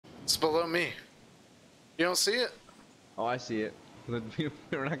It's below me. You don't see it? Oh, I see it.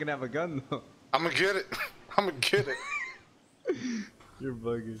 We're not gonna have a gun though. I'm gonna get it. I'm gonna get it. You're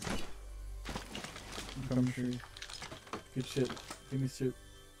bugging. I'm coming through. Good shit. Give me soup.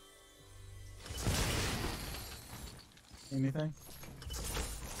 Anything?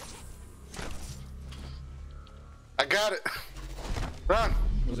 I got it. Run.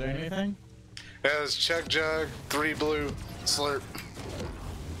 Was there anything? Yeah, there's chug jug, 3 blue, slurp.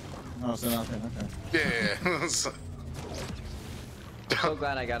 Oh, so nothing. Okay. Yeah. I'm so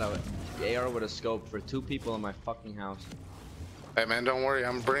glad I got a AR with a scope for 2 people in my fucking house. Hey man, don't worry.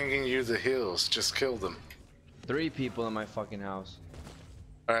 I'm bringing you the heals. Just kill them. 3 people in my fucking house.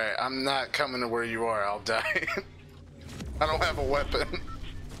 All right, I'm not coming to where you are. I'll die. I don't have a weapon.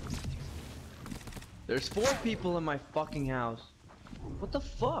 There's 4 people in my fucking house. What the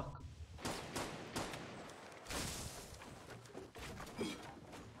fuck?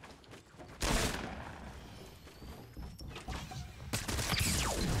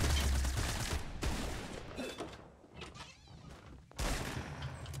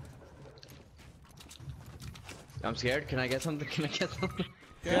 I'm scared. Can I get something? Can I get something?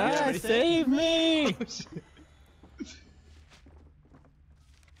 God, save me!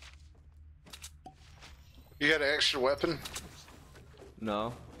 You got an extra weapon?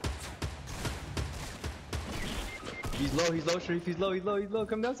 No. He's low, Sharif. He's low.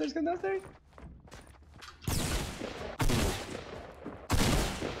 Come downstairs,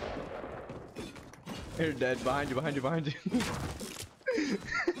 You're dead. Behind you.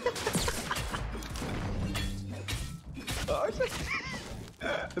 Oh, shit.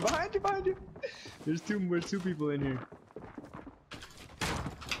 Behind you. There's 2 people in here.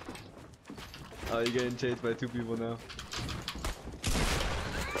 Oh, you're getting chased by 2 people now.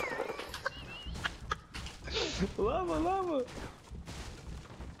 Lava.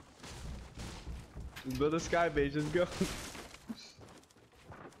 Just build a sky base, just go.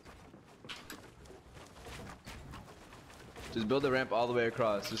 Just build a ramp all the way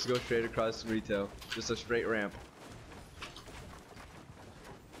across. Just go straight across retail. Just a straight ramp.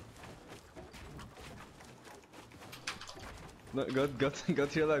 No, go to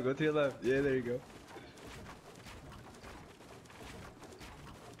your left, Yeah, there you go.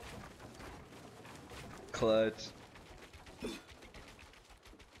 Clutch.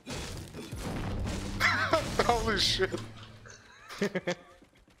 Holy shit.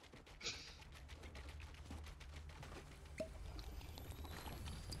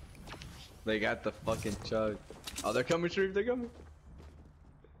 They got the fucking chug. Oh, they're coming, Sharif, they're coming.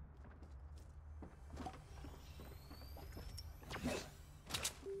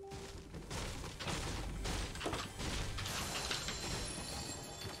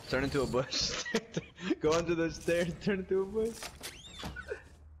 Turn into a bush. Go under the stairs, turn into a bush.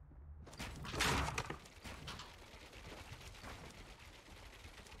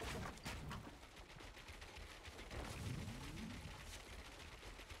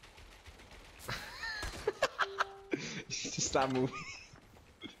 Just stop moving.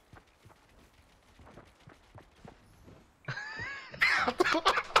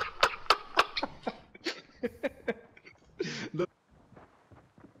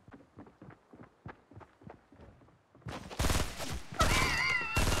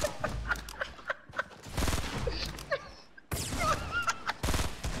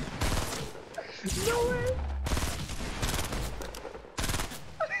 No way!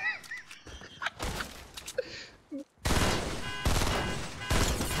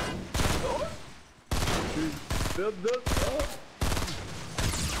 Build.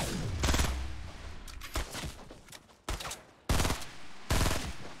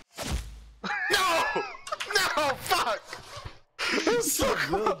 Oh. No, fuck! That's so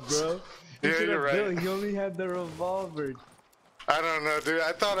close. Bro. Yeah, you're right. He only had the revolver. I don't know, dude.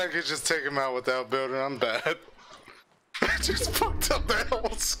 I thought I could just take him out without building. I'm bad. I just fucked up that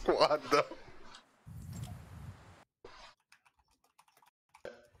whole squad, though.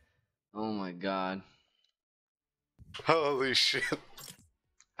 Oh my god. Holy shit.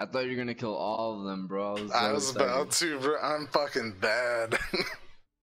 I thought you were gonna kill all of them, bro. I was about to, bro. I'm fucking bad.